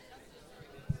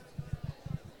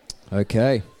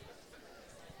Okay.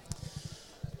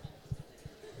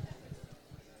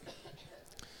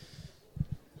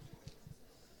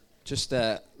 Just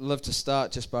love to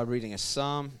start just by reading a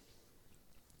psalm.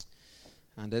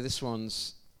 And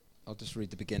I'll just read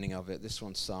the beginning of it. This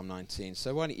one's Psalm 19.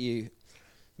 So why don't you,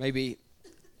 maybe,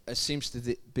 it seems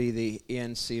to be the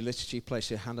ENC liturgy, place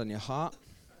your hand on your heart.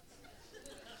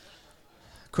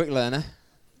 Quick learner.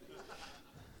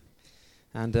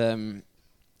 And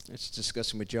I was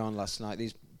discussing with John last night,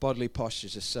 these bodily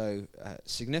postures are so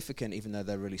significant, even though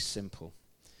they're really simple.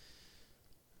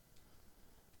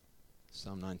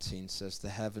 Psalm 19 says, "The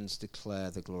heavens declare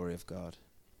the glory of God.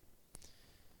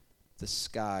 The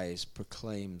skies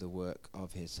proclaim the work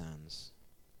of his hands.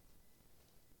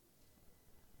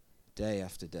 Day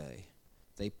after day,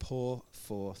 they pour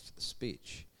forth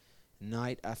speech.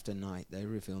 Night after night, they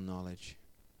reveal knowledge.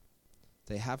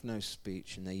 They have no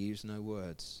speech and they use no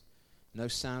words. No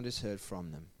sound is heard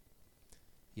from them.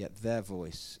 Yet their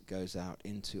voice goes out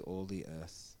into all the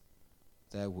earth,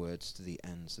 their words to the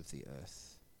ends of the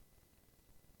earth."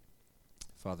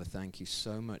 Father, thank you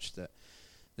so much that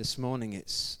this morning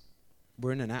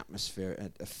we're in an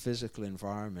atmosphere, a physical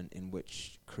environment in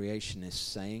which creation is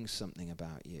saying something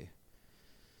about you.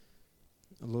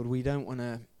 Lord, we don't want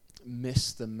to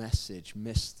miss the message,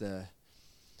 miss the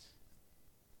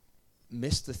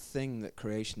thing that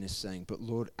creation is saying, but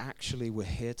Lord, actually we're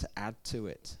here to add to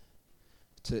it,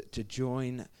 to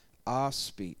join our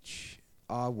speech,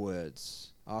 our words,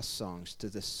 our songs to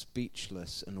the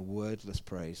speechless and wordless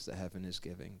praise that heaven is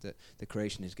giving, that the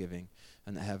creation is giving,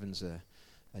 and the heavens are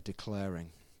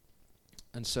declaring.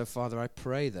 And so, Father, I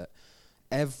pray that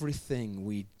everything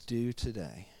we do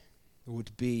today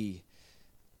would be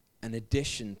an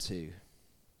addition to,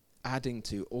 adding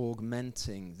to,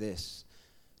 augmenting this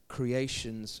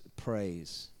creation's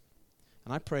praise.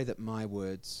 And I pray that my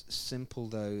words, simple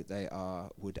though they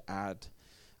are, would add.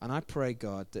 And I pray,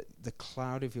 God, that the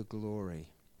cloud of your glory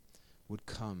would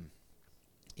come,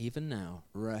 even now,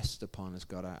 rest upon us,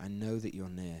 God. I know that you're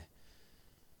near.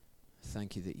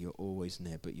 Thank you that you're always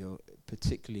near, but you're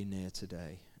particularly near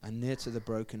today. And near to the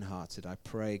brokenhearted, I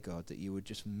pray, God, that you would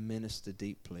just minister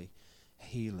deeply,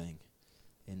 healing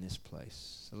in this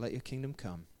place. So let your kingdom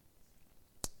come.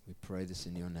 We pray this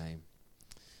in your name.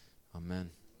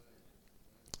 Amen.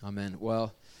 Amen.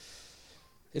 Well,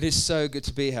 it is so good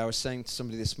to be here. I was saying to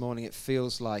somebody this morning, it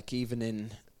feels like even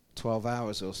in 12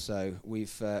 hours or so,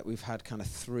 we've had kind of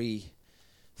three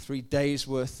days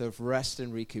worth of rest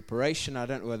and recuperation. I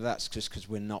don't know whether that's just because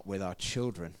we're not with our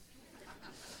children.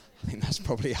 I think that's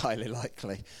probably highly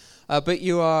likely. But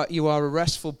you are a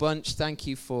restful bunch. Thank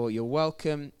you for your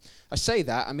welcome. I say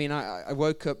that, I mean, I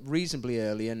woke up reasonably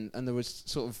early and there was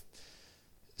sort of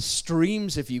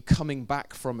streams of you coming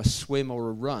back from a swim or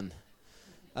a run.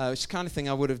 It's the kind of thing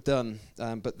I would have done,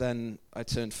 but then I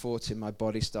turned 40 and my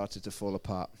body started to fall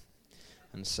apart.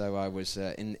 And so I was,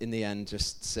 in the end,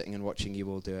 just sitting and watching you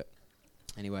all do it.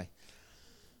 Anyway,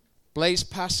 Blaise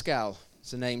Pascal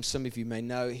is a name some of you may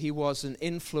know. He was an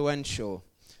influential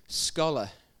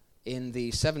scholar in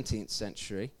the 17th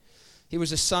century. He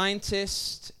was a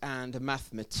scientist and a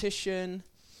mathematician,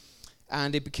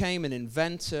 and he became an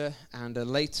inventor and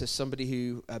later somebody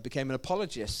who became an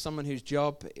apologist, someone whose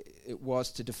job it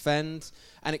was to defend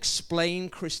and explain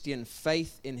Christian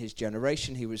faith in his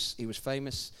generation. He was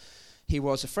famous. He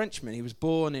was a Frenchman. He was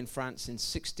born in France in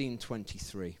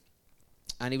 1623.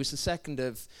 And he was the second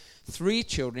of three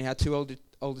children. He had two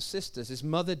older sisters. His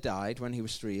mother died when he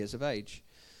was 3 years of age.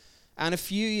 And a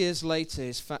few years later,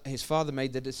 his father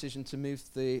made the decision to move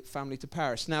the family to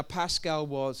Paris. Now, Pascal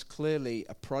was clearly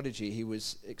a prodigy. He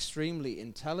was extremely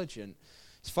intelligent.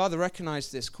 His father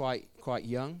recognized this quite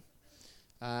young.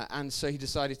 And so he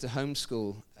decided to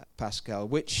homeschool Pascal,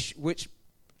 which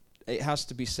it has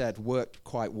to be said, worked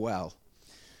quite well.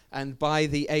 And by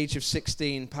the age of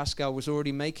 16, Pascal was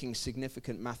already making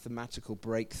significant mathematical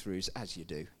breakthroughs, as you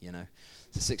do, you know.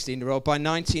 As a 16-year-old. By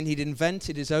 19, he'd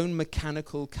invented his own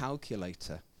mechanical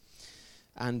calculator.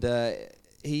 And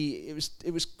it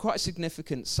was quite a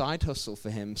significant side hustle for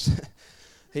him.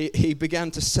 He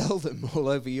began to sell them all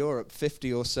over Europe,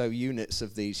 50 or so units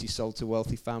of these he sold to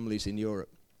wealthy families in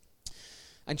Europe.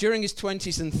 And during his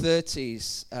 20s and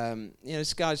 30s,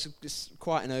 this guy's just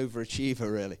quite an overachiever,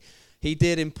 really. He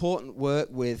did important work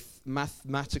with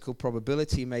mathematical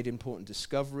probability, made important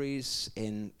discoveries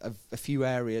in a few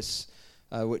areas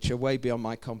which are way beyond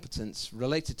my competence,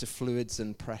 related to fluids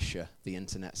and pressure, the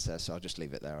internet says, so I'll just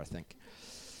leave it there, I think.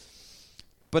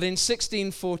 But in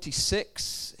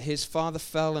 1646, his father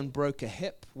fell and broke a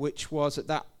hip, which was at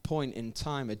that point in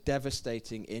time a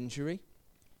devastating injury.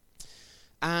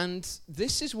 And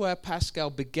this is where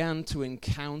Pascal began to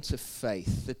encounter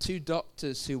faith. The two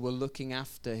doctors who were looking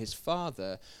after his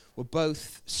father were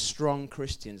both strong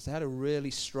Christians. They had a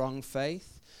really strong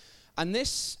faith. And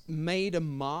this made a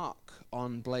mark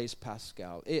on Blaise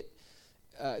Pascal.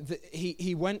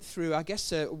 He went through, I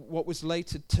guess, what was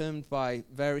later termed by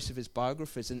various of his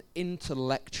biographers an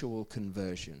intellectual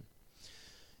conversion.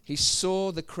 He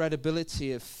saw the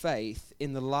credibility of faith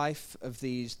in the life of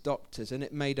these doctors, and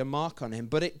it made a mark on him.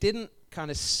 But it didn't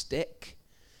kind of stick.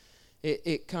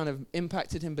 It kind of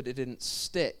impacted him, but it didn't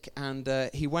stick. And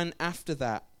he went after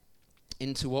that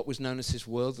into what was known as his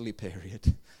worldly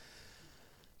period.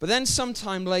 But then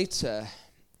sometime later,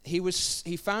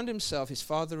 he found himself, his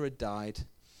father had died,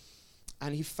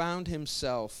 and he found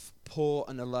himself poor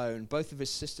and alone. Both of his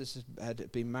sisters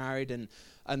had been married, and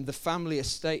the family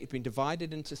estate had been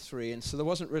divided into three, and so there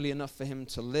wasn't really enough for him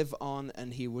to live on,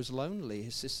 and he was lonely.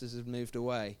 His sisters had moved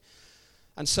away.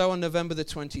 And so on November the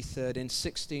 23rd in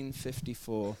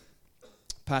 1654,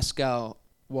 Pascal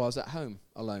was at home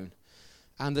alone.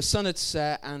 And the sun had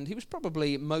set, and he was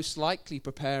probably most likely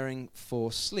preparing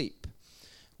for sleep,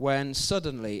 when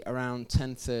suddenly, around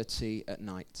 10:30 at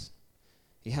night,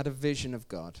 he had a vision of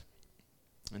God.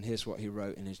 And here's what he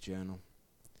wrote in his journal.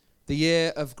 The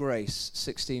year of grace,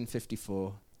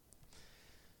 1654,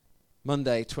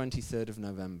 Monday, 23rd of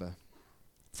November,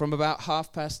 from about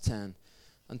 10:30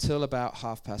 until about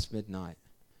midnight midnight,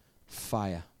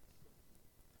 fire.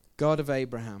 God of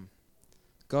Abraham,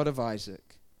 God of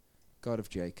Isaac, God of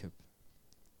Jacob.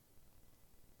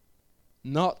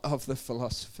 Not of the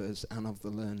philosophers and of the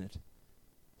learned.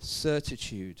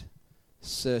 Certitude,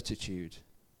 certitude,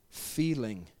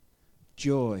 feeling,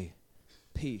 joy,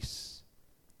 peace.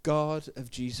 God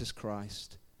of Jesus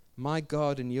Christ, my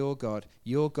God and your God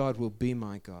will be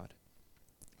my God.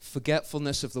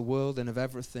 Forgetfulness of the world and of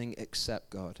everything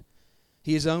except God.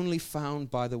 He is only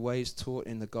found by the ways taught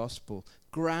in the gospel.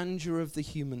 Grandeur of the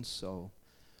human soul.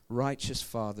 Righteous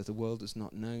Father, the world has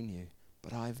not known you,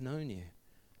 but I have known you.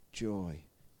 Joy,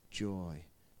 joy,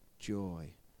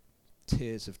 joy.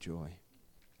 Tears of joy.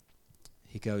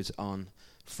 He goes on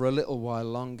for a little while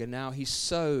longer. Now he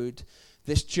sewed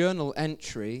this journal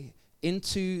entry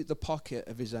into the pocket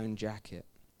of his own jacket,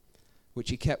 which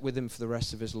he kept with him for the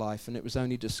rest of his life, and it was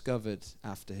only discovered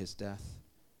after his death.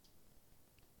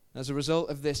 As a result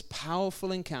of this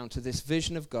powerful encounter, this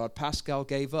vision of God, Pascal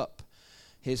gave up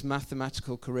his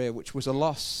mathematical career, which was a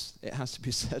loss, it has to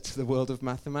be said, to the world of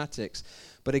mathematics,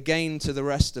 but again to the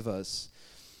rest of us.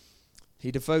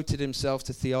 He devoted himself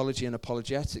to theology and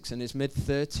apologetics. In his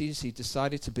mid-30s, he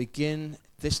decided to begin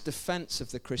this defense of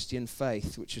the Christian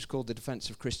faith, which is called the defense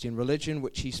of Christian religion,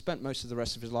 which he spent most of the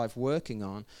rest of his life working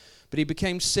on. But he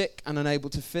became sick and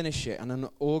unable to finish it, and on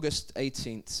August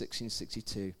 18th,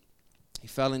 1662, he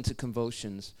fell into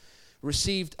convulsions,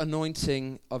 received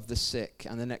anointing of the sick,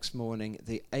 and the next morning, at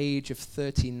the age of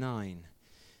 39,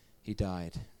 he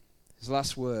died. His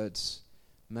last words,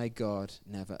 "May God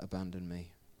never abandon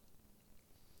me."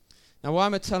 Now, why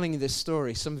am I telling you this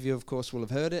story? Some of you, of course, will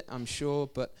have heard it, I'm sure,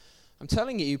 but I'm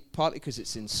telling you partly because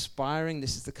it's inspiring.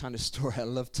 This is the kind of story I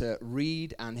love to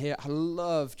read and hear. I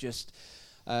love just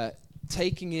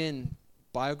taking in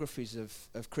biographies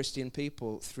of Christian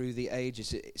people through the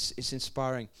ages. It's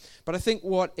inspiring. But I think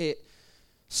what it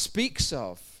speaks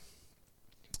of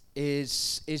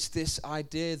is this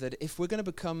idea that if we're going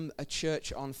to become a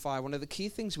church on fire, one of the key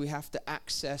things we have to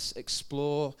access,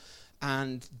 explore,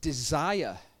 and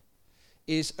desire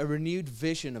is a renewed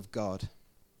vision of God.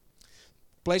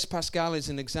 Blaise Pascal is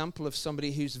an example of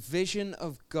somebody whose vision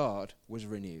of God was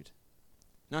renewed.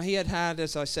 Now he had,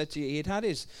 as I said to you, he had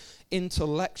his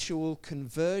intellectual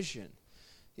conversion.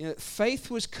 You know, faith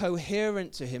was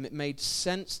coherent to him, it made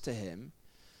sense to him,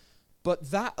 but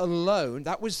that alone,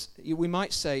 that was, we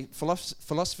might say,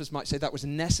 philosophers might say that was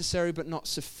necessary but not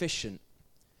sufficient.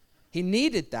 He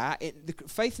needed that, the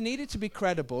faith needed to be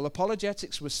credible,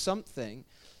 apologetics was something.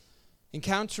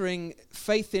 Encountering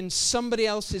faith in somebody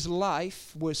else's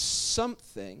life was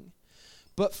something,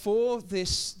 but for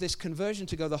this conversion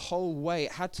to go the whole way,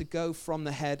 it had to go from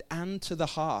the head and to the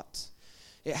heart.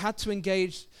 It had to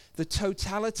engage the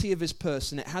totality of his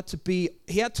person. He had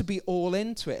to be all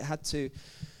into it. It had to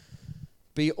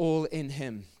be all in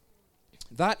him.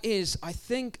 That is, I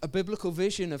think, a biblical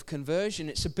vision of conversion.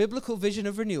 It's a biblical vision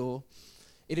of renewal.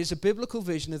 It is a biblical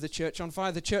vision of the church on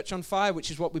fire. The church on fire,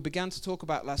 which is what we began to talk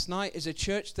about last night, is a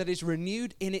church that is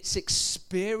renewed in its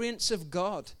experience of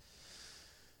God.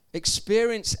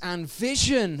 Experience and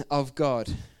vision of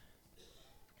God.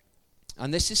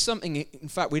 And this is something, in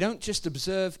fact, we don't just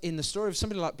observe in the story of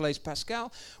somebody like Blaise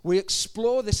Pascal. We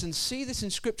explore this and see this in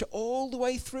Scripture all the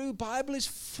way through. Bible is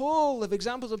full of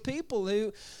examples of people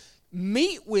who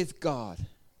meet with God.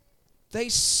 They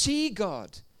see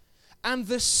God. And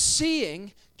the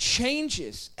seeing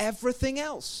changes everything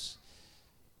else.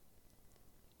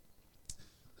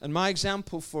 And my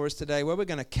example for us today, where we're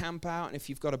going to camp out, and if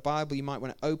you've got a Bible, you might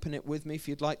want to open it with me. If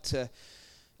you'd like to,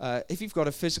 if you've got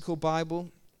a physical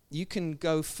Bible, you can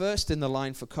go first in the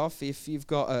line for coffee. If you've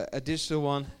got a digital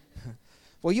one,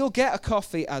 well, you'll get a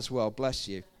coffee as well. Bless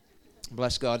you.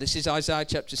 Bless God. This is Isaiah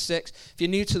chapter 6. If you're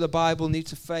new to the Bible, new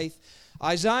to faith,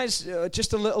 Isaiah's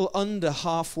just a little under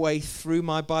halfway through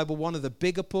my Bible, one of the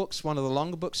bigger books, one of the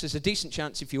longer books. There's a decent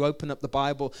chance if you open up the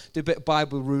Bible, do a bit of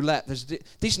Bible roulette, there's a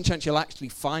decent chance you'll actually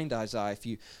find Isaiah if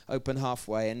you open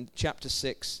halfway. And chapter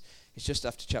 6 is just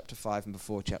after chapter 5 and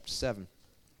before chapter 7.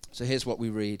 So here's what we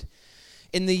read.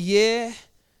 In the year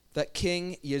that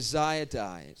King Uzziah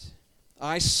died,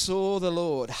 I saw the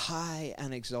Lord high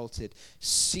and exalted,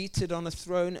 seated on a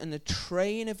throne, and the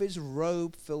train of his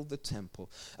robe filled the temple.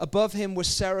 Above him were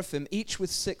seraphim, each with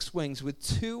 6 wings. With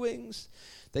 2 wings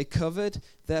they covered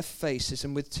their faces,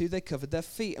 and with 2 they covered their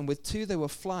feet, and with 2 they were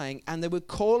flying, and they were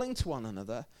calling to one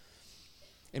another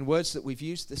in words that we've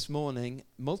used this morning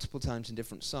multiple times in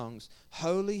different songs.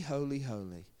 Holy, holy,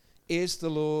 holy is the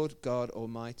Lord God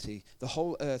Almighty. The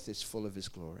whole earth is full of his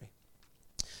glory.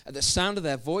 At the sound of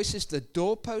their voices, the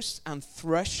doorposts and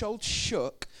threshold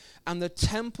shook, and the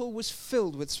temple was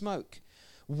filled with smoke.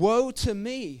 Woe to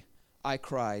me, I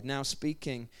cried, now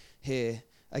speaking here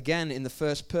again in the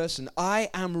first person. I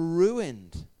am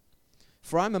ruined,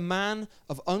 for I'm a man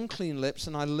of unclean lips,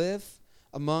 and I live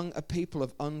among a people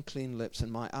of unclean lips,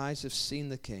 and my eyes have seen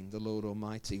the King, the Lord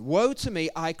Almighty. Woe to me,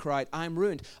 I cried, I'm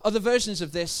ruined. Other versions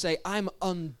of this say, I'm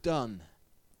undone.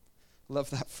 Love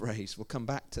that phrase. We'll come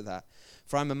back to that.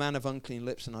 For I'm a man of unclean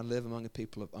lips, and I live among a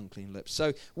people of unclean lips.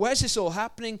 So where's this all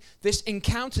happening? This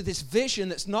encounter, this vision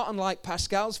that's not unlike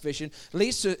Pascal's vision,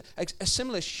 leads to a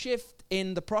similar shift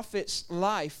in the prophet's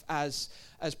life as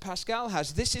Pascal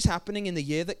has. This is happening in the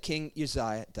year that King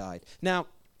Uzziah died. Now,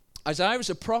 Isaiah is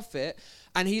a prophet,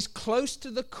 and he's close to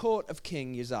the court of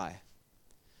King Uzziah.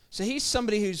 So he's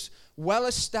somebody who's well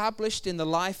established in the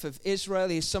life of Israel.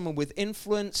 He's someone with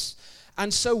influence.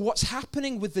 And so what's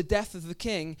happening with the death of the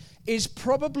king is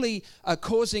probably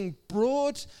causing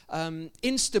broad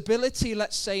instability,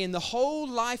 let's say, in the whole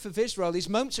life of Israel. These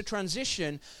moments of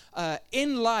transition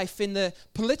in life, in the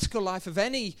political life of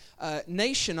any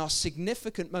nation, are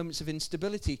significant moments of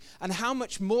instability. And how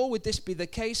much more would this be the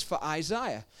case for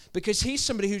Isaiah? Because he's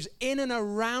somebody who's in and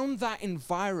around that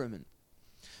environment.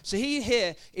 So he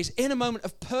here is in a moment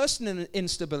of personal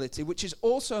instability, which is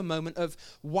also a moment of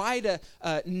wider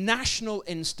national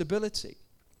instability.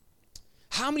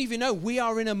 How many of you know we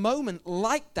are in a moment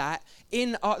like that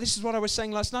in our, this is what I was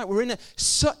saying last night, we're in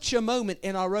such a moment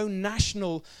in our own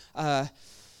national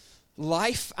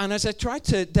life, and as I tried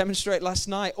to demonstrate last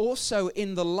night, also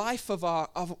in the life of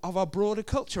our broader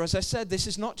culture. As I said, this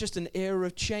is not just an era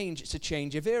of change, it's a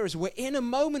change of eras. We're in a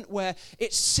moment where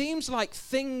it seems like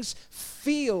things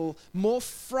feel more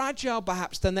fragile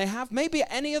perhaps than they have maybe at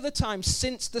any other time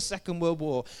since the Second World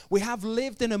War. We have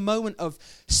lived in a moment of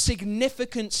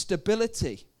significant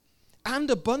stability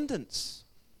and abundance,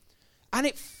 and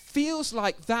it feels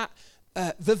like that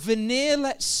the veneer,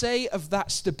 let's say, of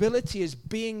that stability is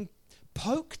being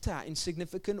poked at in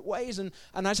significant ways. And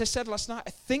as I said last night, I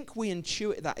think we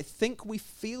intuit that. I think we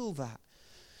feel that.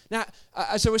 Now,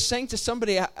 as I was saying to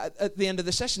somebody at the end of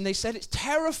the session, they said it's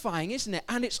terrifying, isn't it?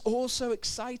 And it's also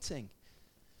exciting.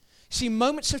 See,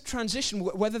 moments of transition,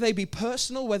 whether they be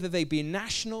personal, whether they be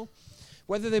national,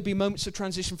 whether they be moments of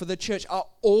transition for the church, are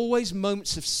always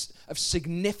moments of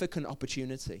significant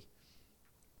opportunity.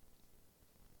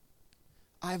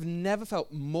 I've never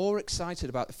felt more excited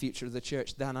about the future of the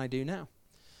church than I do now.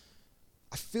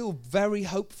 I feel very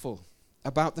hopeful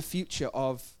about the future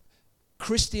of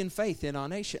Christian faith in our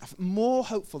nation. More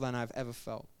hopeful than I've ever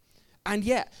felt. And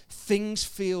yet, things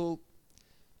feel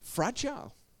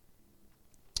fragile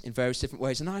in various different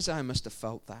ways. And Isaiah must have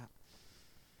felt that.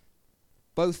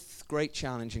 Both great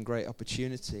challenge and great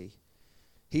opportunity.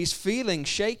 He's feeling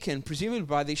shaken, presumably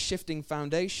by these shifting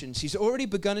foundations. He's already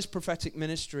begun his prophetic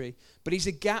ministry, but he's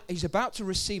about to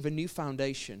receive a new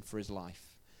foundation for his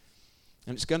life.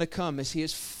 And it's going to come as he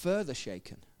is further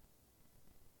shaken.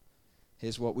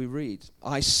 Here's what we read.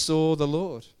 I saw the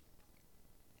Lord.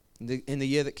 In the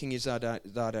year that King Uzziah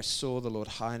died, I saw the Lord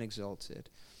high and exalted.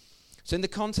 So in the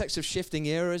context of shifting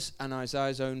eras and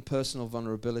Isaiah's own personal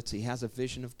vulnerability, he has a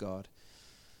vision of God.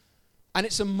 And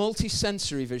it's a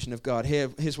multi-sensory vision of God.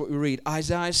 Here's what we read.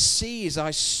 Isaiah sees,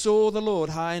 I saw the Lord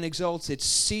high and exalted,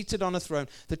 seated on a throne.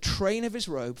 The train of his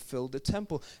robe filled the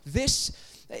temple.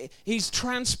 He's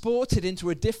transported into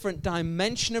a different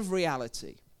dimension of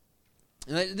reality.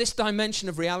 And this dimension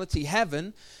of reality,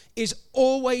 heaven, is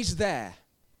always there.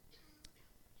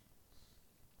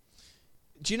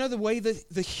 Do you know the way that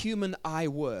the human eye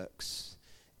works?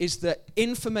 Is that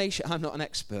information, I'm not an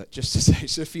expert, just to say,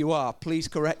 so if you are, please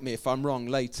correct me if I'm wrong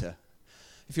later.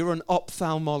 If you're an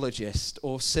ophthalmologist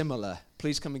or similar,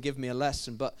 please come and give me a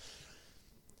lesson. But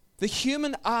the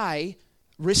human eye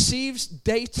receives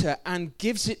data and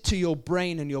gives it to your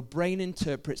brain, and your brain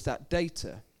interprets that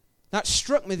data. That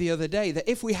struck me the other day, that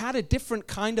if we had a different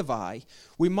kind of eye,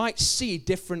 we might see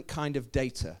different kind of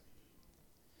data.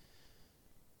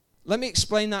 Let me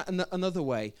explain that in another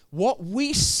way. What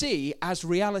we see as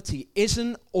reality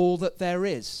isn't all that there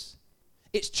is.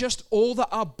 It's just all that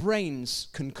our brains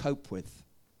can cope with.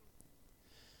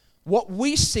 What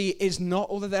we see is not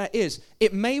all that there is.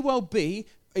 It may well be,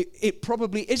 it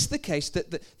probably is the case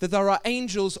that there are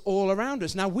angels all around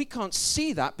us. Now, we can't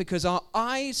see that because our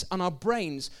eyes and our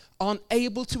brains aren't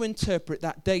able to interpret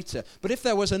that data. But if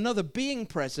there was another being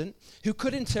present who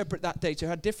could interpret that data, who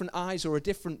had different eyes or a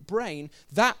different brain,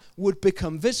 that would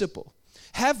become visible.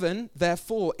 Heaven,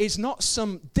 therefore, is not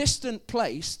some distant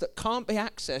place that can't be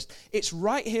accessed. It's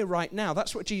right here, right now.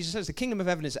 That's what Jesus says. The kingdom of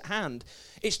heaven is at hand.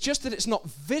 It's just that it's not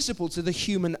visible to the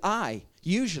human eye,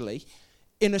 usually,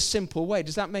 in a simple way.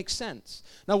 Does that make sense?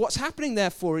 Now, what's happening,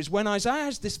 therefore, is when Isaiah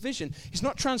has this vision, he's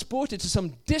not transported to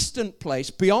some distant place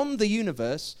beyond the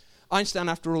universe. Einstein,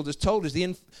 after all, has told us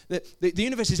the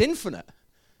universe is infinite.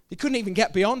 He couldn't even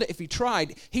get beyond it if he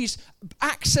tried. He's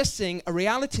accessing a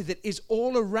reality that is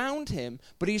all around him,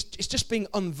 but it's just being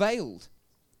unveiled.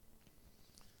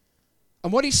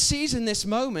 And what he sees in this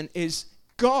moment is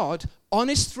God on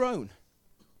his throne.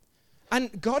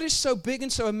 And God is so big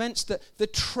and so immense that the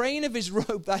train of his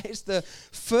robe, that is the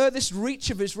furthest reach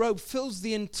of his robe, fills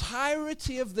the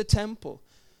entirety of the temple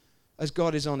as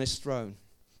God is on his throne.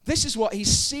 This is what he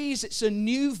sees. It's a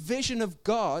new vision of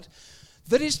God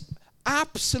that is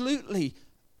absolutely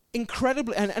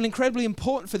incredibly and incredibly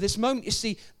important for this moment. You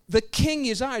see, the king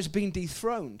Uzziah has been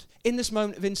dethroned in this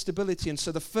moment of instability. And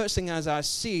so the first thing Isaiah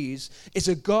sees is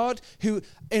a God who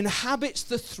inhabits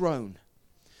the throne.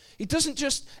 He doesn't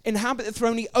just inhabit the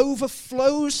throne, he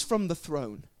overflows from the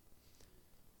throne.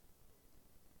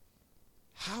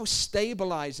 How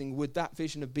stabilizing would that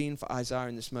vision have been for Isaiah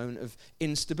in this moment of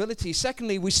instability?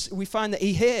 Secondly, we find that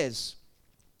he hears.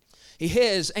 He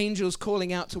hears angels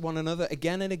calling out to one another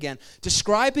again and again,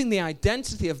 describing the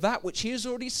identity of that which he has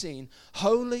already seen.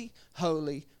 Holy,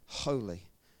 holy, holy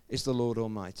is the Lord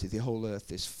Almighty. The whole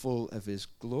earth is full of his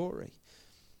glory.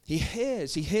 He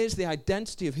hears the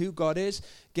identity of who God is.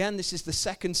 Again, this is the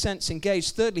second sense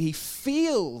engaged. Thirdly, he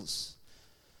feels.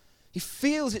 He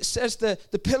feels, it says, the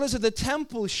pillars of the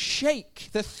temple shake.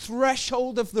 The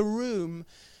threshold of the room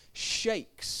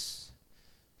shakes.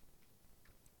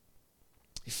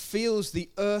 He feels the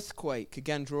earthquake,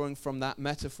 again drawing from that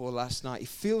metaphor last night. He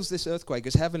feels this earthquake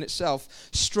as heaven itself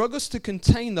struggles to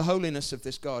contain the holiness of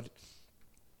this God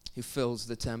who fills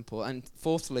the temple. And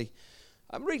fourthly,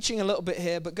 I'm reaching a little bit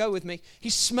here, but go with me. He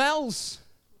smells.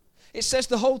 It says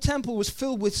the whole temple was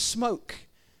filled with smoke.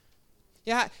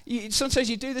 Yeah, sometimes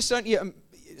you do this, don't you?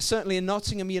 Certainly in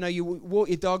Nottingham, you walk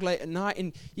your dog late at night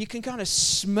and you can kind of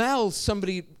smell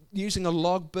somebody using a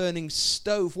log-burning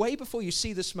stove. Way before you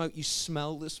see the smoke, you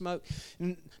smell the smoke.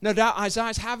 And no doubt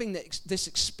Isaiah's having this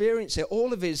experience here.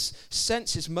 All of his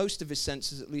senses, most of his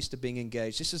senses at least, are being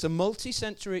engaged. This is a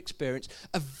multi-sensory experience,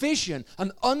 a vision,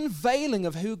 an unveiling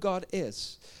of who God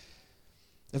is.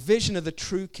 A vision of the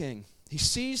true king. He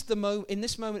sees in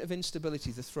this moment of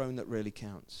instability, the throne that really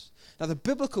counts. Now, the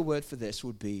biblical word for this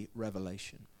would be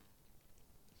revelation.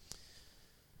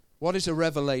 What is a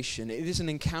revelation? It is an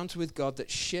encounter with God that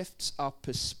shifts our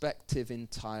perspective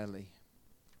entirely.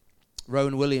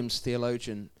 Rowan Williams,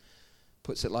 theologian,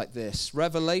 puts it like this.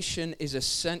 Revelation is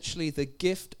essentially the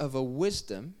gift of a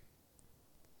wisdom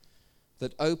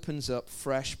that opens up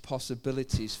fresh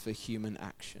possibilities for human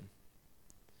action.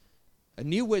 A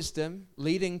new wisdom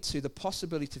leading to the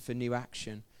possibility for new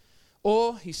action.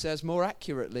 Or, he says more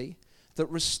accurately, that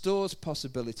restores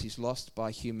possibilities lost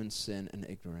by human sin and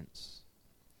ignorance.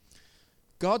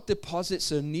 God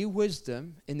deposits a new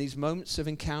wisdom in these moments of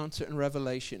encounter and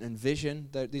revelation and vision.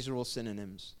 These are all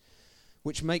synonyms,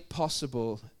 which make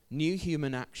possible new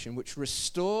human action, which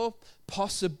restore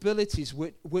possibilities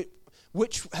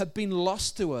which have been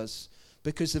lost to us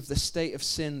because of the state of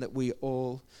sin that we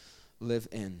all live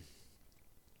in.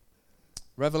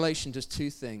 Revelation does two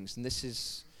things, and this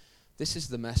is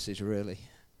the message, really.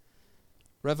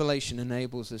 Revelation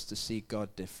enables us to see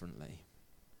God differently.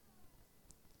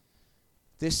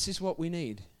 This is what we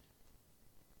need.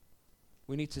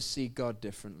 We need to see God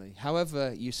differently.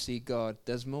 However you see God,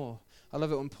 there's more. I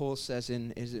love it when Paul says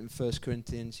in 1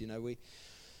 Corinthians,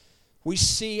 we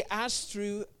see as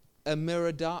through a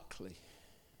mirror darkly.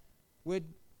 We're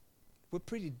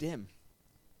pretty dim.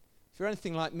 If you're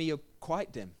anything like me, you're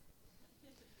quite dim.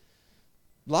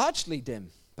 Largely dim,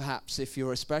 perhaps, if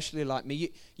you're especially like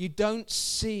me. You don't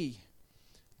see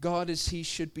God as he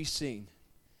should be seen.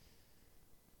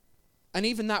 And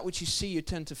even that which you see, you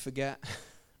tend to forget.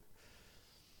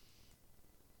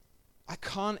 I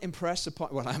can't impress upon,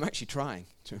 well, I'm actually trying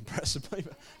to impress upon you.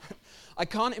 I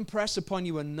can't impress upon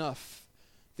you enough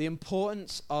the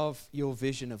importance of your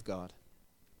vision of God.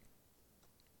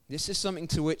 This is something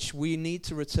to which we need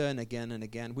to return again and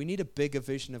again. We need a bigger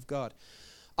vision of God.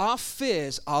 Our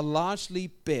fears are largely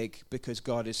big because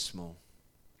God is small.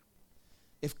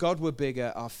 If God were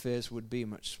bigger, our fears would be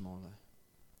much smaller.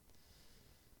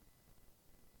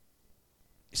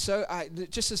 So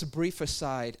just as a brief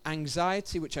aside,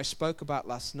 anxiety, which I spoke about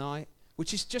last night,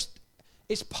 which is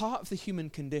it's part of the human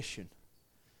condition.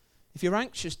 If you're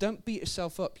anxious, don't beat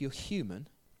yourself up. You're human.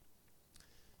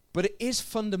 But it is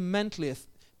fundamentally,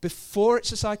 before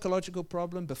it's a psychological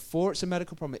problem, before it's a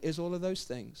medical problem, it is all of those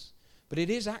things. But it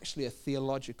is actually a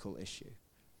theological issue.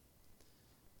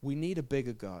 We need a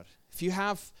bigger God. If you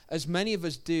have, as many of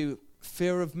us do,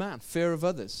 fear of man, fear of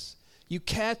others, you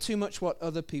care too much what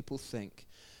other people think.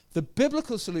 The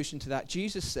biblical solution to that,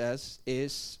 Jesus says,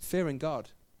 is fearing God.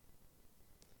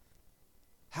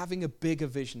 Having a bigger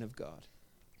vision of God.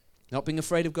 Not being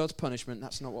afraid of God's punishment,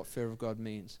 that's not what fear of God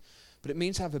means. But it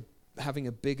means having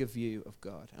a bigger view of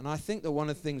God. And I think that one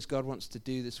of the things God wants to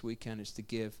do this weekend is to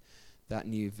give that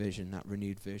new vision, that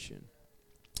renewed vision.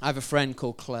 I have a friend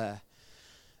called Claire.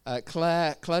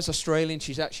 Claire's Australian.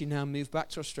 She's actually now moved back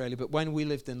to Australia. But when we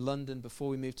lived in London, before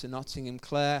we moved to Nottingham,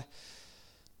 Claire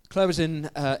was in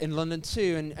London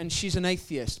too, and she's an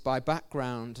atheist by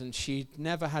background, and she'd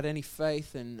never had any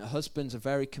faith, and her husband's a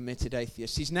very committed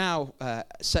atheist. He's now a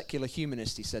secular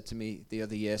humanist, he said to me the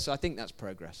other year, so I think that's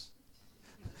progress.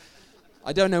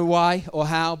 I don't know why or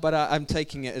how, but I'm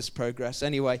taking it as progress.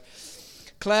 Anyway,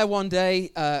 Claire one day,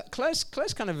 Claire's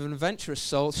kind of an adventurous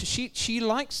soul. So she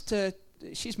likes to,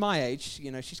 she's my age,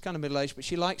 she's kind of middle-aged, but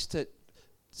she likes to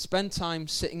spend time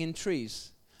sitting in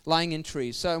trees, lying in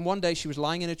trees. So one day she was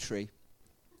lying in a tree,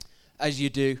 as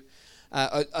you do,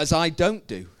 as I don't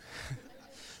do,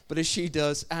 but as she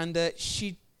does. And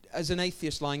she, as an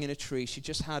atheist lying in a tree, she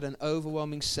just had an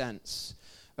overwhelming sense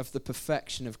of the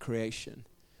perfection of creation.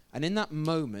 And in that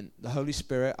moment, the Holy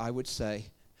Spirit, I would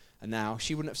say, and now,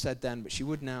 she wouldn't have said then, but she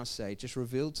would now say, just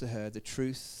revealed to her the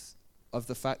truth of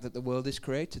the fact that the world is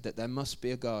created, that there must be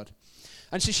a God.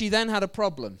 And so she then had a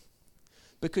problem,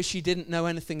 because she didn't know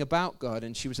anything about God,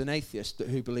 and she was an atheist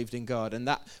who believed in God, and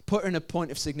that put her in a point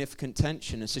of significant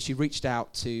tension. And so she reached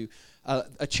out to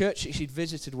a church that she'd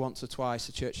visited once or twice,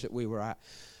 a church that we were at,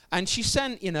 and she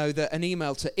sent, an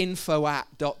email to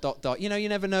info@. You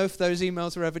never know if those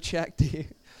emails are ever checked, do you?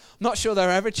 I'm not sure they're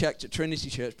ever checked at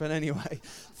Trinity Church, but anyway,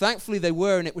 thankfully they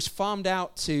were, and it was farmed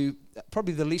out to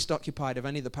probably the least occupied of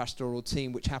any of the pastoral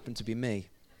team, which happened to be me.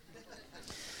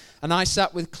 And I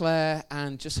sat with Claire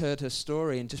and just heard her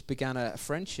story and just began a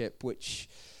friendship which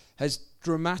has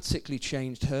dramatically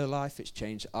changed her life. It's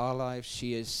changed our lives.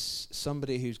 She is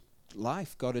somebody whose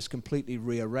life God has completely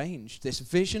rearranged. This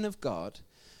vision of God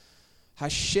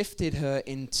has shifted her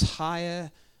entire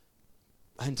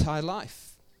life.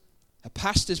 Her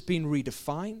past has been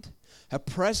redefined. Her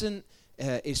present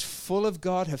is full of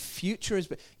God. Her future is,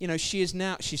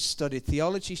 she's studied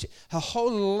theology. Her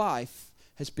whole life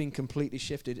has been completely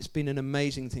shifted. It's been an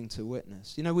amazing thing to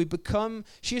witness.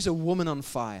 She is a woman on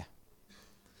fire.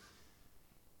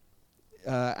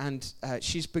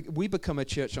 We become a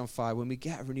church on fire when we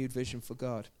get a renewed vision for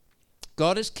God.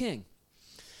 God is king.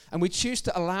 And we choose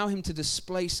to allow him to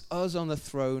displace us on the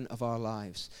throne of our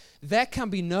lives. There can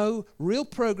be no real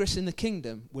progress in the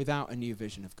kingdom without a new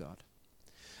vision of God.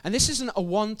 And this isn't a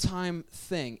one-time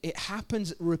thing. It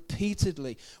happens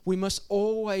repeatedly. We must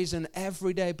always and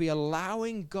every day be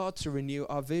allowing God to renew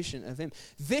our vision of him.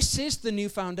 This is the new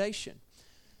foundation.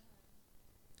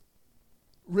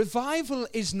 Revival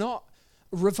is not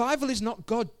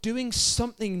God doing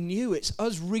something new. It's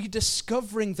us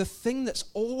rediscovering the thing that's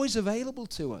always available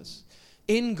to us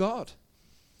in God.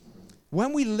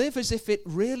 When we live as if it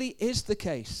really is the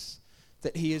case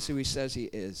that he is who he says he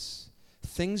is,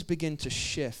 things begin to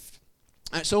shift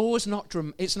And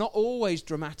it's not always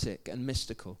dramatic and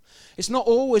mystical. It's not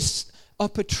always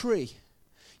up a tree.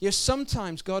 Yes,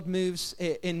 sometimes God moves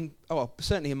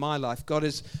certainly in my life, God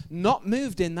has not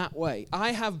moved in that way.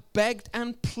 I have begged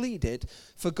and pleaded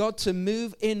for God to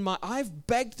move I've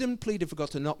begged and pleaded for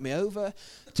God to knock me over,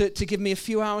 to give me a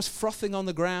few hours frothing on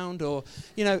the ground, or,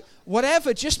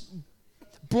 whatever, just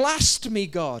blast me,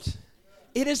 God.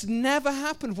 It has never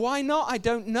happened. Why not? I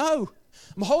don't know.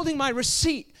 I'm holding my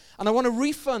receipt, and I want a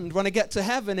refund when I get to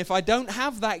heaven if I don't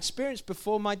have that experience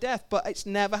before my death. But it's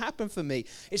never happened for me.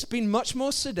 It's been much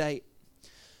more sedate,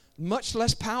 much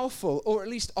less powerful, or at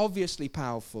least obviously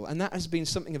powerful. And that has been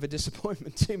something of a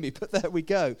disappointment to me, but there we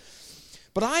go.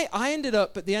 But I ended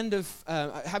up at the end of,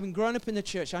 having grown up in the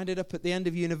church, I ended up at the end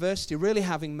of university really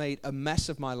having made a mess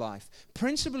of my life.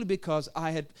 Principally because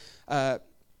I'd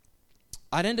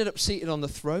ended up seated on the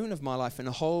throne of my life in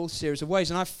a whole series of ways.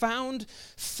 And I found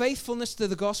faithfulness to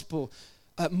the gospel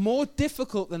more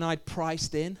difficult than I'd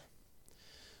priced in.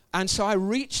 And so I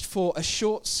reached for a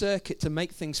short circuit to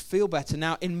make things feel better.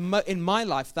 Now, in my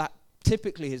life, that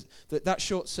typically is that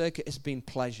short circuit has been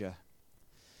pleasure.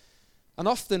 And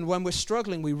often when we're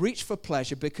struggling, we reach for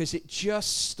pleasure because it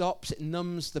just stops, it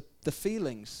numbs the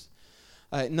feelings.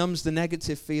 It numbs the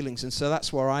negative feelings, and so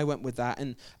that's where I went with that.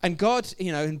 And God,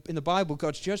 in the Bible,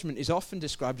 God's judgment is often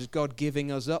described as God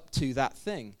giving us up to that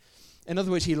thing. In other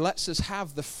words, he lets us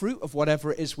have the fruit of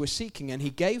whatever it is we're seeking, and he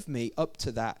gave me up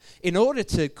to that in order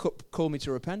to call me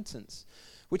to repentance,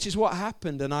 which is what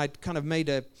happened. And I'd kind of made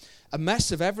a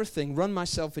mess of everything, run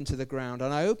myself into the ground,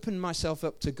 and I opened myself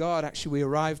up to God. Actually, we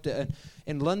arrived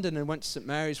in London and went to St.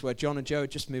 Mary's, where John and Joe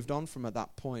had just moved on from at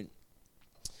that point.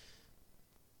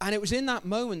 And it was in that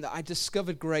moment that I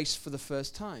discovered grace for the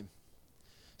first time.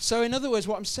 So in other words,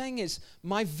 what I'm saying is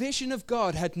my vision of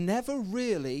God had never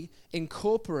really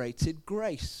incorporated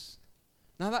grace.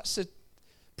 Now that's a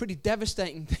pretty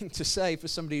devastating thing to say for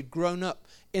somebody who'd grown up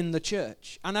in the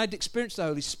church. And I'd experienced the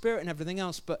Holy Spirit and everything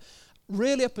else, but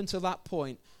really up until that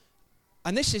point,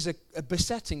 and this is a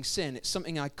besetting sin, it's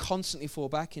something I constantly fall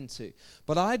back into,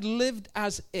 but I'd lived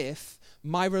as if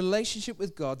my relationship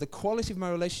with God, the quality of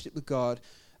my relationship with God,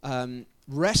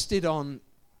 rested on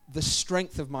the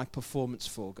strength of my performance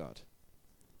for God.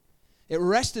 It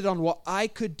rested on what I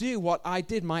could do, what I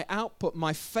did, my output,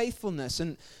 my faithfulness.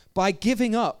 And by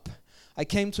giving up, I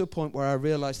came to a point where I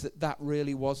realized that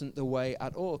really wasn't the way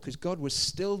at all, because God was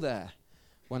still there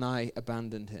when I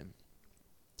abandoned him.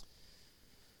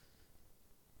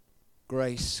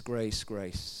 Grace, grace,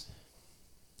 grace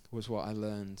was what I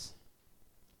learned.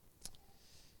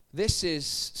 This is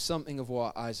something of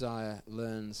what Isaiah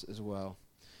learns as well.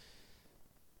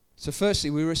 So firstly,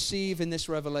 we receive in this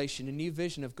revelation a new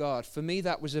vision of God. For me,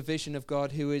 that was a vision of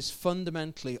God who is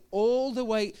fundamentally all the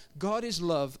way, God is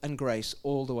love and grace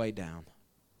all the way down.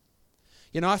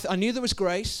 I knew there was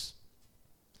grace,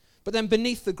 but then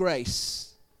beneath the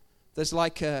grace, there's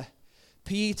like a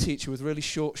PE teacher with really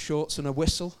short shorts and a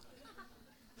whistle.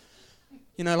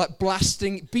 Like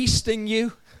beasting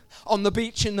you on the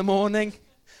beach in the morning.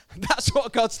 That's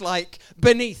what God's like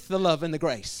beneath the love and the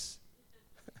grace.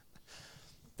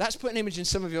 That's put an image in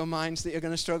some of your minds that you're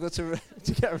going to struggle to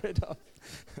get rid of.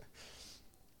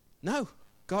 No,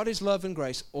 God is love and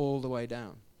grace all the way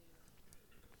down.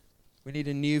 We need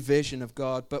a new vision of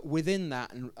God, but within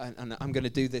that, and I'm going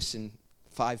to do this in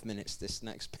 5 minutes, this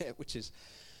next bit, which is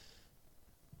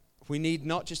we need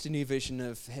not just a new vision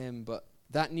of him, but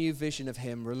that new vision of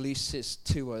him releases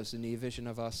to us a new vision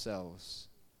of ourselves.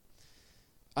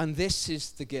 And this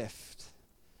is the gift.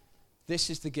 This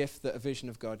is the gift that a vision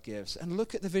of God gives. And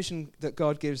look at the vision that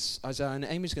God gives Isaiah. And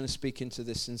Amy's going to speak into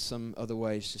this in some other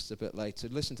ways just a bit later.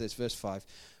 Listen to this, verse 5.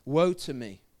 Woe to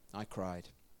me, I cried.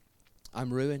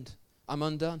 I'm ruined. I'm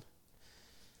undone.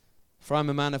 For I'm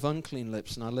a man of unclean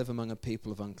lips, and I live among a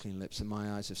people of unclean lips, and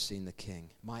my eyes have seen the King.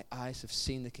 My eyes have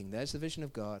seen the King. There's the vision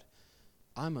of God.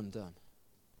 I'm undone.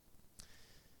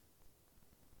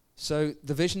 So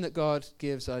the vision that God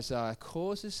gives Isaiah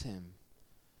causes him,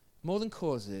 more than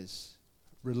causes,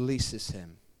 releases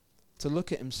him to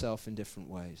look at himself in different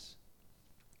ways.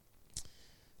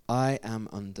 I am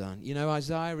undone.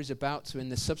 Isaiah is about to, in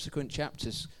the subsequent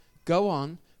chapters, go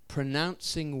on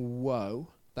pronouncing woe.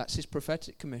 That's his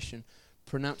prophetic commission,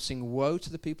 pronouncing woe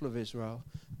to the people of Israel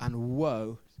and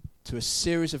woe to a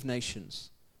series of nations.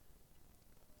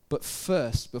 But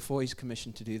first, before he's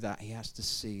commissioned to do that, he has to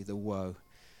see the woe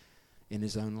in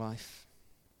his own life.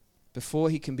 Before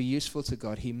he can be useful to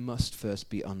God, he must first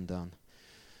be undone.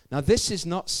 Now, this is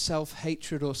not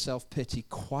self-hatred or self-pity,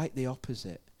 quite the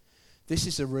opposite. This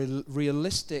is a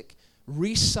realistic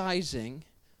resizing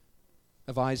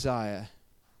of Isaiah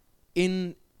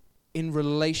in in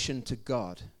relation to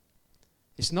God.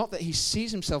 It's not that he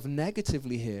sees himself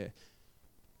negatively here.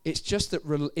 It's just that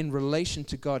in relation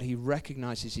to God, he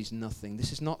recognizes he's nothing.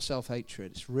 This is not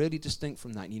self-hatred. It's really distinct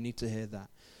from that, and you need to hear that.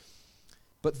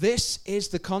 But this is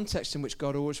the context in which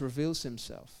God always reveals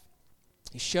himself.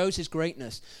 He shows his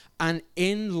greatness, and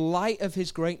in light of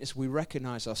his greatness, we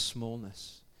recognize our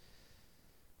smallness.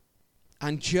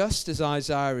 And just as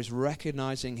Isaiah is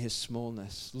recognizing his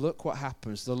smallness, look what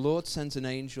happens. The Lord sends an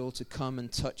angel to come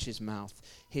and touch his mouth.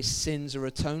 His sins are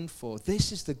atoned for.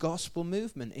 This is the gospel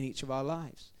movement in each of our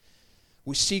lives.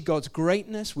 We see God's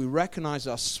greatness. We recognize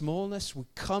our smallness. We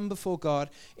come before God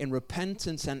in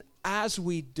repentance. And as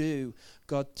we do,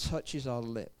 God touches our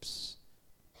lips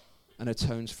and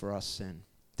atones for our sin.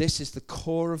 This is the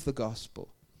core of the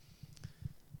gospel.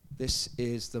 This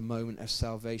is the moment of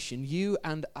salvation. You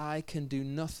and I can do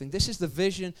nothing. This is the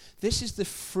vision. This is the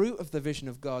fruit of the vision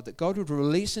of God, that God would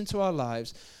release into our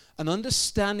lives an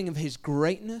understanding of his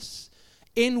greatness,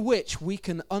 in which we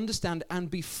can understand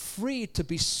and be freed to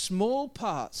be small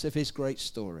parts of his great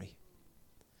story.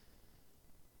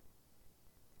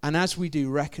 And as we do,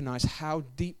 recognize how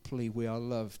deeply we are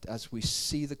loved as we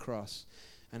see the cross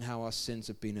and how our sins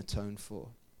have been atoned for.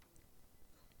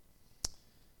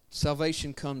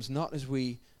 Salvation comes not as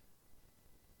we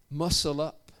muscle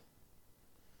up,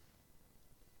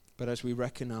 but as we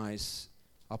recognize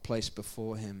our place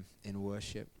before him in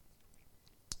worship.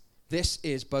 This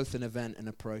is both an event and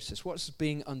a process. What does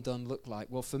being undone look like?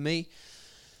 Well, for me,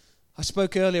 I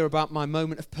spoke earlier about my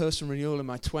moment of personal renewal in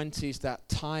my 20s, that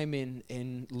time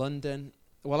in London.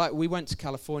 Well, we went to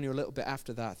California a little bit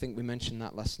after that. I think we mentioned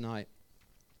that last night.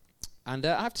 And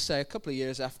I have to say, a couple of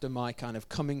years after my kind of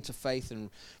coming to faith and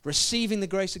receiving the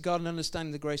grace of God and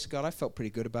understanding the grace of God, I felt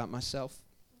pretty good about myself.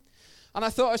 And I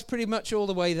thought I was pretty much all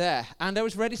the way there. And I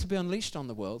was ready to be unleashed on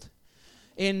the world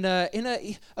in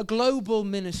a global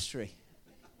ministry,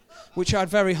 which I'd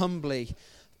very humbly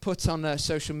put on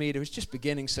social media. It was just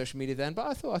beginning social media then, but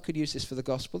I thought I could use this for the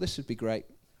gospel. This would be great.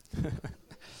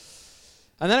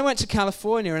 And then I went to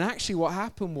California, and actually what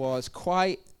happened was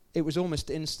it was almost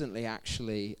instantly,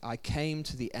 actually, I came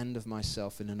to the end of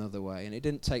myself in another way, and it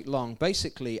didn't take long.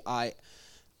 Basically, I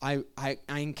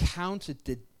encountered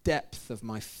the depth of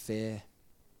my fear.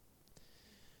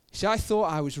 See, I thought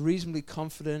I was reasonably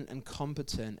confident and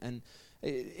competent, and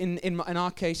in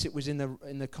our case, it was in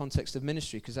the context of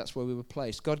ministry, because that's where we were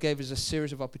placed. God gave us a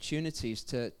series of opportunities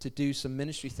to do some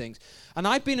ministry things, and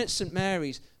I'd been at St.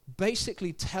 Mary's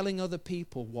basically telling other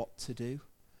people what to do,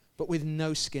 but with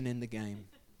no skin in the game.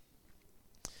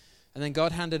 And then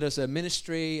God handed us a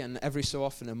ministry and every so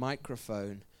often a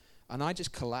microphone, and I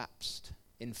just collapsed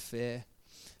in fear.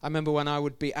 I remember when I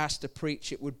would be asked to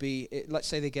preach, it would be, let's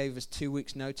say they gave us 2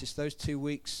 weeks' notice. Those 2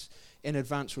 weeks in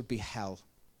advance would be hell.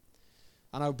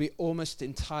 And I would be almost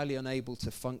entirely unable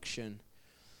to function.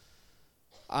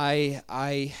 It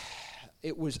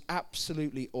was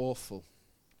absolutely awful.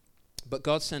 But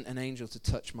God sent an angel to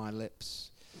touch my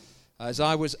lips. As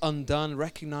I was undone,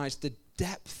 recognized the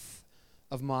depth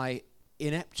of my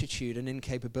ineptitude and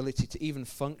incapability to even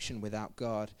function without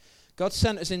God. God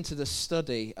sent us into the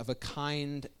study of a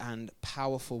kind and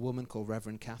powerful woman called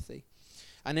Reverend Kathy.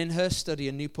 And in her study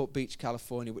in Newport Beach,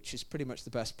 California, which is pretty much the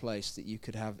best place that you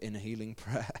could have in a healing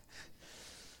prayer,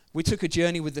 we took a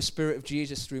journey with the Spirit of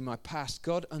Jesus through my past.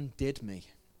 God undid me.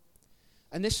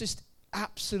 And this is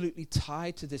absolutely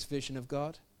tied to this vision of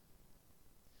God.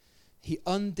 He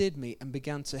undid me and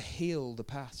began to heal the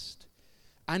past.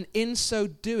 And in so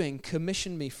doing,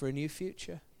 commissioned me for a new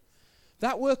future.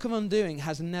 That work of undoing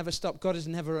has never stopped. God has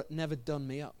never done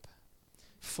me up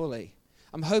fully.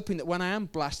 I'm hoping that when I am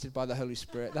blasted by the Holy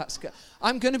Spirit,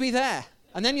 I'm going to be there.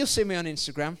 And then you'll see me on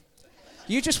Instagram.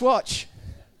 You just watch.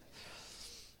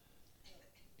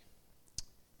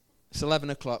 It's 11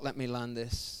 o'clock. Let me land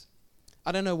this.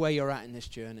 I don't know where you're at in this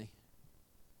journey.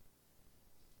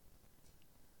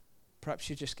 Perhaps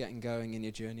you're just getting going in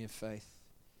your journey of faith.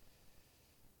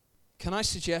 Can I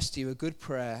suggest to you a good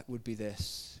prayer would be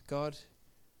this: God,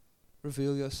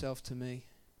 reveal yourself to me.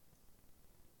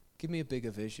 Give me a bigger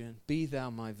vision. Be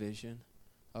thou my vision,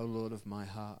 O Lord of my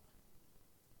heart.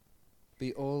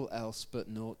 Be all else but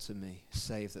naught to me,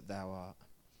 save that thou art.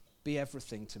 Be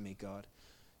everything to me, God.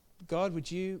 God,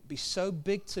 would you be so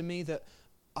big to me that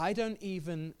I don't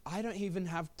even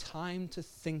have time to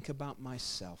think about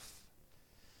myself.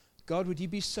 God, would you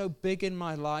be so big in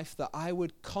my life that I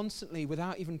would constantly,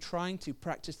 without even trying to,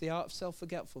 practice the art of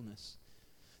self-forgetfulness?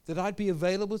 That I'd be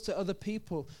available to other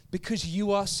people because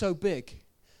you are so big.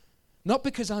 Not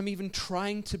because I'm even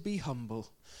trying to be humble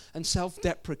and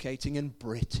self-deprecating and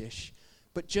British,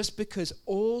 but just because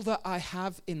all that I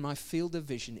have in my field of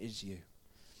vision is you.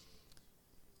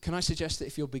 Can I suggest that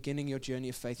if you're beginning your journey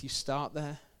of faith, you start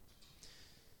there?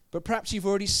 But perhaps you've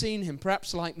already seen him.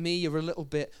 Perhaps like me, you're a little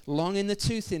bit long in the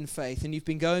tooth in faith, and you've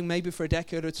been going maybe for a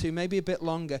decade or two, maybe a bit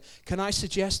longer. Can I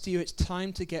suggest to you it's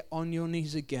time to get on your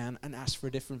knees again and ask for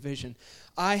a different vision?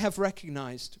 I have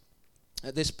recognized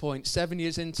at this point, 7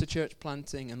 years into church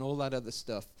planting and all that other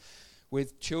stuff,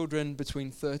 with children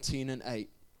between 13 and 8,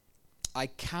 I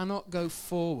cannot go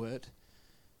forward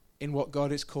in what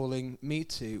God is calling me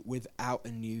to without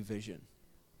a new vision.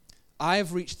 I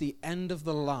have reached the end of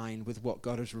the line with what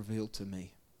God has revealed to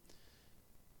me.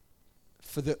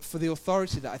 For the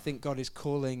authority that I think God is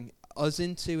calling us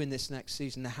into in this next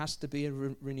season, there has to be a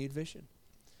renewed vision.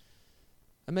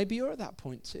 And maybe you're at that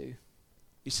point too.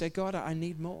 You say, God, I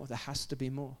need more. There has to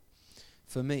be more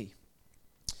for me.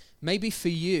 Maybe for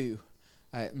you,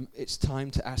 it's time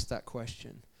to ask that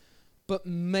question. But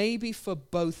maybe for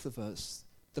both of us,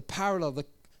 the parallel,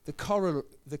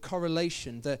 the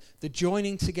correlation, the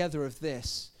joining together of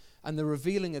this and the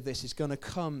revealing of this is going to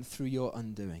come through your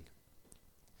undoing.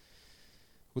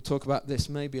 We'll talk about this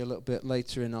maybe a little bit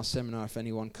later in our seminar if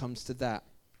anyone comes to that.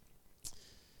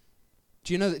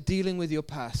 Do you know that dealing with your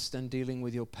past and dealing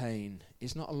with your pain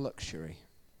is not a luxury?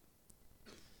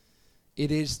 It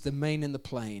is the main and the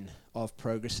plane of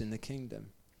progress in the kingdom.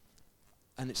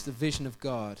 And it's the vision of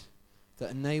God that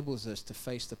enables us to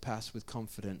face the past with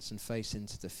confidence and face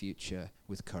into the future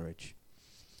with courage.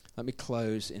 Let me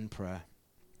close in prayer.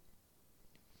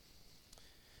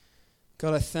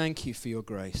 God, I thank you for your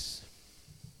grace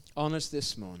on us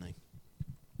this morning.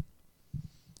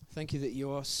 Thank you that you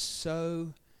are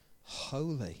so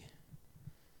holy.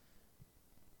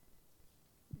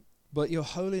 But your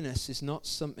holiness is not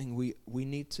something we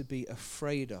need to be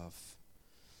afraid of.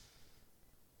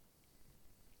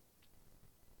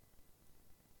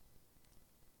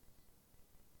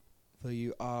 Though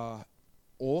you are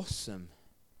awesome,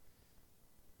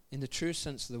 in the true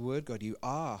sense of the word, God, you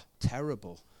are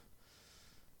terrible.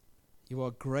 You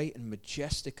are great and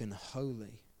majestic and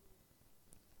holy.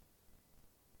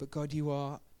 But God, you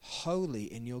are holy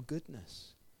in your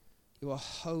goodness. You are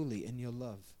holy in your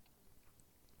love.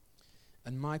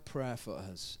 And my prayer for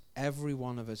us, every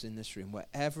one of us in this room,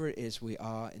 wherever it is we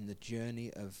are in the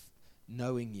journey of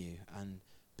knowing you and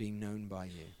being known by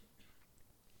you,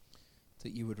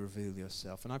 that you would reveal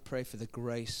yourself. And I pray for the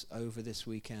grace over this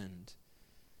weekend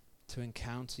to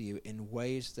encounter you in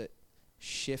ways that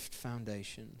shift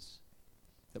foundations,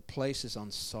 that places on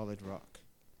solid rock,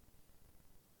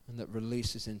 and that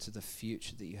releases into the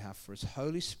future that you have for us.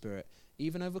 Holy Spirit,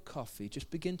 even over coffee,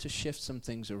 just begin to shift some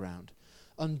things around.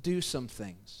 Undo some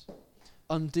things.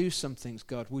 Undo some things,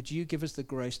 God. Would you give us the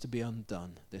grace to be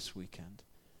undone this weekend?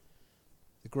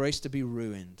 The grace to be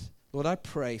ruined. Lord, I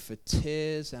pray for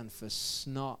tears and for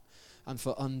snot and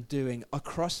for undoing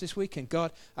across this weekend.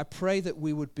 God, I pray that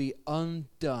we would be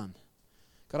undone.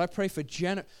 God, I pray for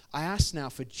I ask now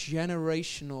for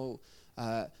generational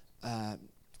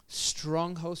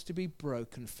strongholds to be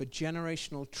broken, for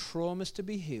generational traumas to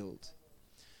be healed,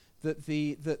 that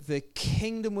the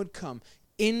kingdom would come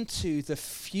into the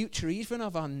future, even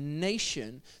of our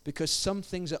nation, because some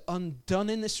things are undone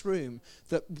in this room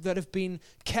that have been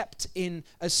kept in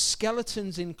as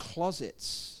skeletons in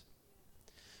closets.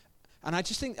 And I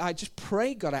just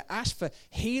pray, God, I ask for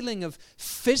healing of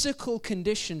physical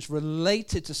conditions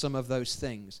related to some of those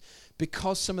things,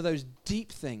 because some of those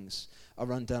deep things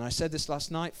are undone. I said this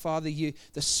last night, Father,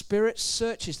 the Spirit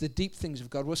searches the deep things of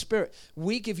God. Well, Spirit,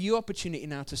 we give you opportunity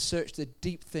now to search the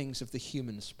deep things of the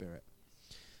human spirit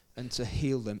and to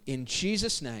heal them. In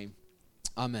Jesus' name,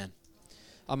 amen.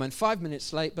 Amen. 5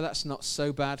 minutes late, but that's not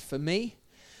so bad for me.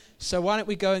 So why don't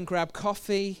we go and grab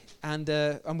coffee, and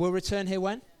we'll return here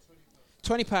when?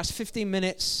 20 past, 15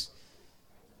 minutes.